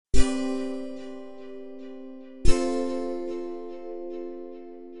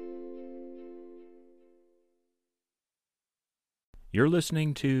You're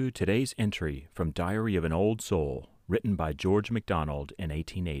listening to today's entry from Diary of an Old Soul, written by George MacDonald in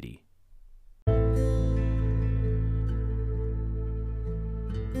 1880.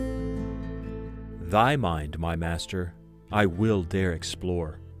 Thy mind, my master, I will dare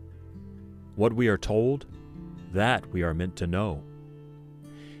explore. What we are told, that we are meant to know.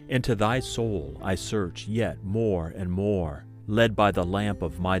 Into thy soul I search yet more and more, led by the lamp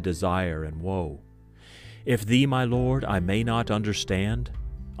of my desire and woe. If thee, my Lord, I may not understand,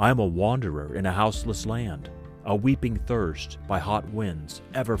 I am a wanderer in a houseless land, a weeping thirst by hot winds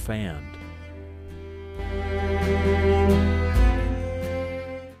ever fanned.